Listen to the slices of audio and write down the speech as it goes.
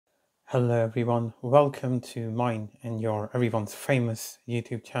Hello everyone, welcome to mine and your everyone's famous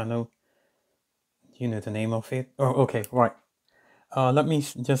YouTube channel. You know the name of it. Oh, okay, right. Let me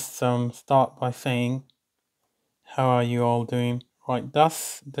just start by saying, how are you all doing? Right,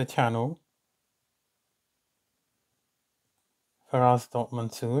 that's the channel,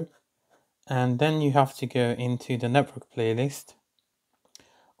 Faraz.Mansoor. And then you have to go into the network playlist.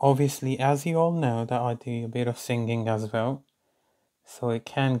 Obviously, as you all know, that I do a bit of singing as well. So it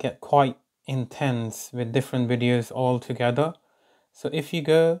can get quite intense with different videos all together. So if you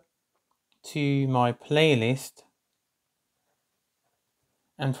go to my playlist,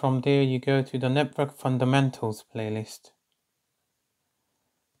 and from there you go to the Network Fundamentals playlist.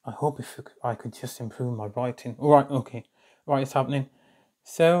 I hope I could just improve my writing. Alright, okay. Right, it's happening.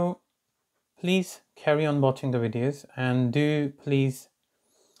 So please carry on watching the videos and do please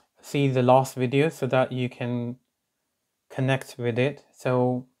see the last video so that you can connect with it.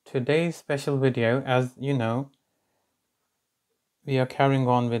 So today's special video, as you know, we are carrying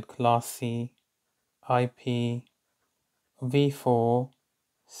on with Class C IP v4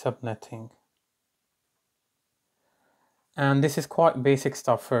 subnetting. And this is quite basic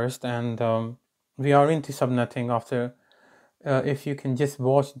stuff first, and we are into subnetting after. If you can just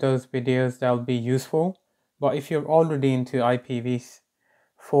watch those videos, that'll be useful. But if you're already into IPv4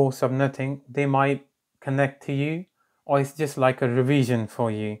 subnetting, they might connect to you, or it's just like a revision for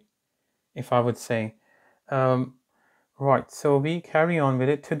you, if I would say. Right, so we carry on with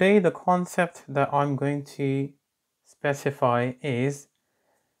it. Today, the concept that I'm going to specify is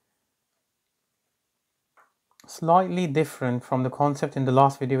slightly different from the concept in the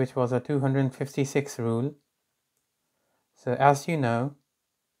last video, which was a 256 rule. So as you know,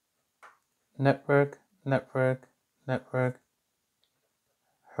 network, network, network,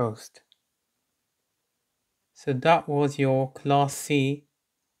 host. So that was your Class C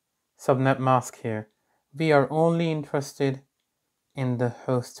subnet mask here. We are only interested in the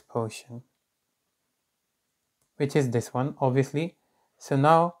host portion, which is this one, obviously. So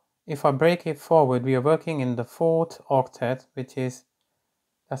now, if I break it forward, we are working in the fourth octet, which is,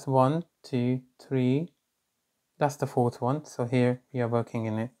 that's 1, 2, 3. That's the fourth one. So here we are working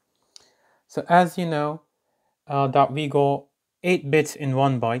in it. So as you know, that we got 8 bits in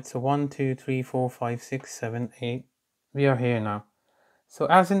 1 byte. So 1, 2, 3, 4, 5, 6, 7, 8. We are here now. So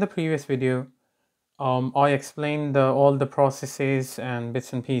as in the previous video, I explained all the processes and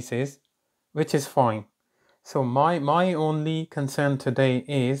bits and pieces, which is fine. So my only concern today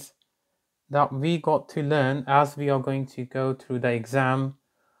is that we got to learn, as we are going to go through the exam,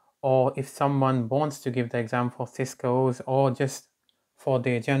 or if someone wants to give the exam for Cisco's or just for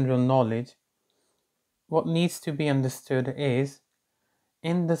their general knowledge, what needs to be understood is,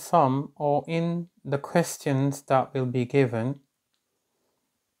 in the sum or in the questions that will be given,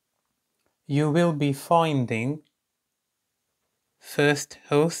 you will be finding first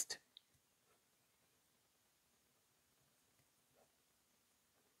host,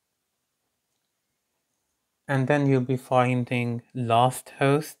 and then you'll be finding last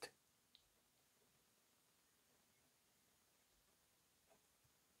host,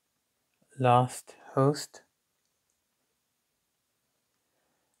 last host,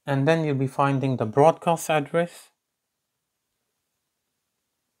 and then you'll be finding the broadcast address,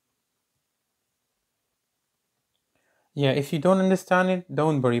 yeah, if you don't understand it,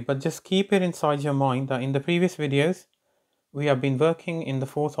 don't worry, but just keep it inside your mind that in the previous videos we have been working in the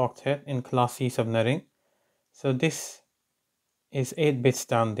fourth octet in Class C subnetting. So this is 8 bits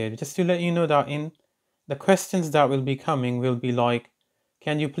down there, just to let you know that in the questions that will be coming will be like,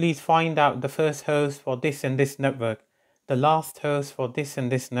 can you please find out the first host for this and this network, the last host for this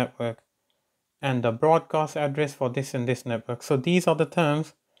and this network, and the broadcast address for this and this network. So these are the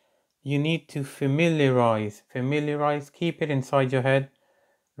terms you need to familiarize, keep it inside your head.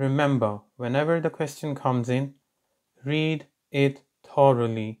 Remember, whenever the question comes in, read it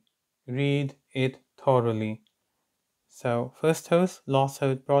thoroughly. So first host, last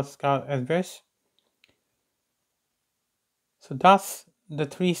host, broadcast address. So that's the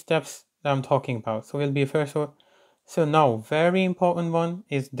 3 steps that I'm talking about. So it'll be a first one. So now, very important one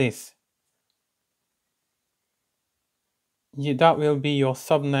is this. That will be your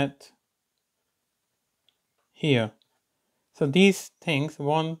subnet here. So these things,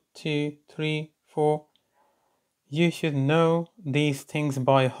 1, 2, 3, 4, you should know these things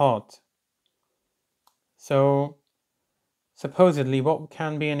by heart. So supposedly, what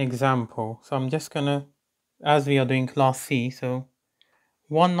can be an example? So I'm just gonna, as we are doing Class C, so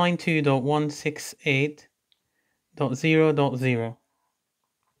 192.168.0.0.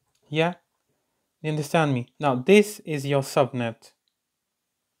 Yeah, you understand me? Now this is your subnet.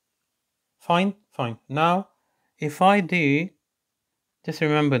 Fine, fine. Now, if I do, just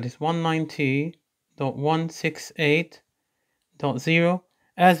remember this 192.168.0,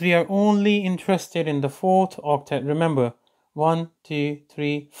 as we are only interested in the fourth octet, remember, 1, 2,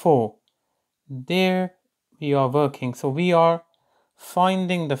 3, 4. There we are working. So we are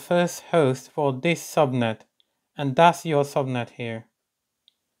finding the first host for this subnet, and that's your subnet here.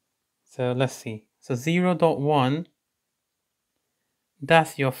 So let's see. So 0.1,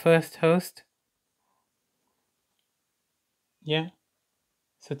 that's your first host. Yeah.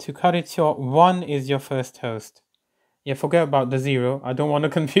 So to cut it short, 1 is your first host. Yeah, forget about the 0. I don't want to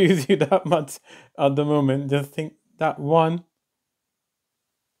confuse you that much at the moment. Just think that 1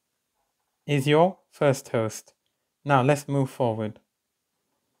 is your first host. Now let's move forward.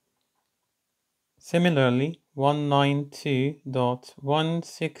 Similarly,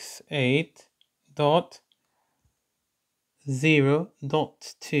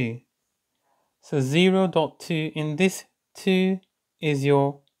 192.168.0.2. So 0.2, in this 2 is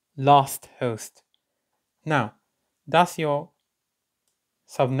your last host. Now, that's your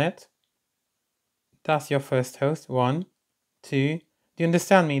subnet. That's your first host. 1, 2. Do you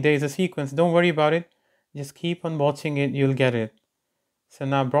understand me? There is a sequence. Don't worry about it. Just keep on watching it. You'll get it. So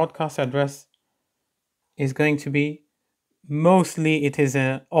now broadcast address is going to be, mostly it is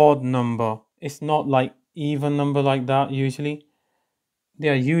an odd number. It's not like even number like that usually. They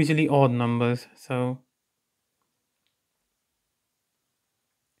are usually odd numbers. So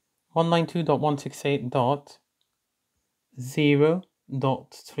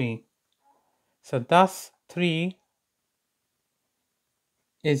 192.168.0.3. So that's 3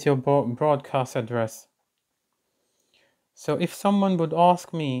 is your broadcast address. So if someone would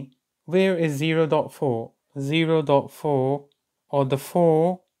ask me, where is 0.4? 0.4 or the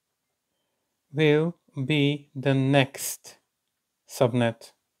 4 will be the next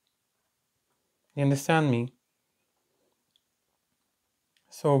subnet. You understand me?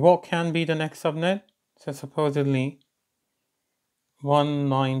 So what can be the next subnet? So supposedly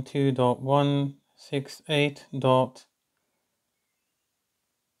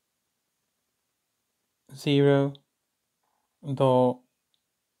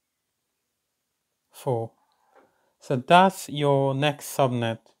So that's your next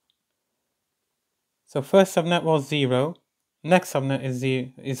subnet. So first subnet was 0. Next subnet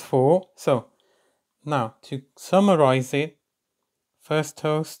is 4. So now to summarize it, first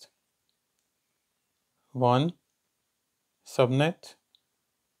host 1, subnet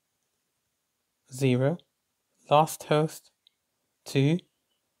 0, last host 2,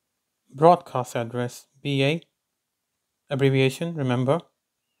 broadcast address BA, abbreviation, remember.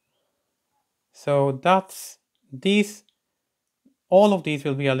 So that's these, all of these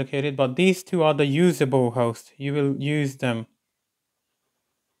will be allocated, but these two are the usable hosts. You will use them.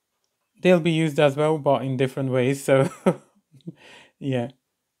 They'll be used as well, but in different ways. So yeah.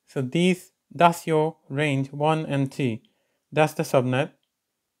 So that's your range 1 and 2. That's the subnet.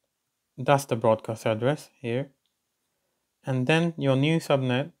 That's the broadcast address here. And then your new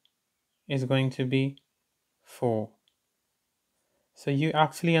subnet is going to be 4. So you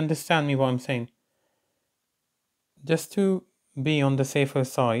actually understand me what I'm saying. Just to be on the safer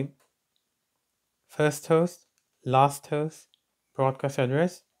side, first host, last host, broadcast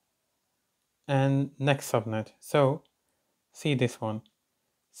address, and next subnet. So see this one.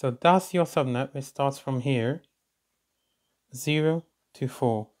 So that's your subnet, which starts from here, 0 to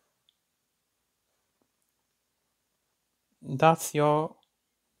 4. That's your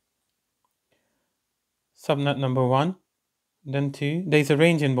subnet number 1. Then 2, there's a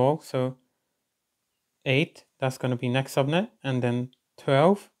range involved, so 8, that's going to be next subnet, and then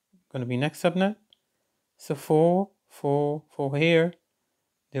 12, going to be next subnet. So 4 here,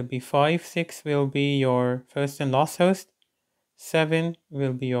 there'll be 5, 6 will be your first and last host, 7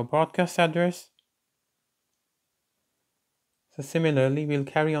 will be your broadcast address. So similarly, we'll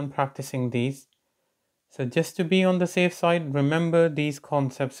carry on practicing these. So just to be on the safe side, remember these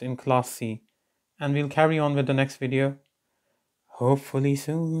concepts in class C, and we'll carry on with the next video, hopefully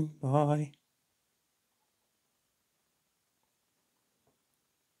soon. Bye.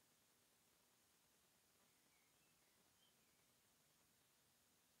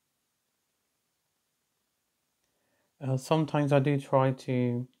 Sometimes I do try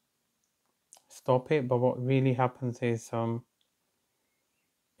to stop it, but what really happens is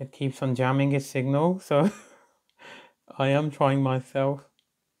it keeps on jamming its signal. So I am trying myself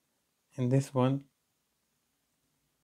in this one.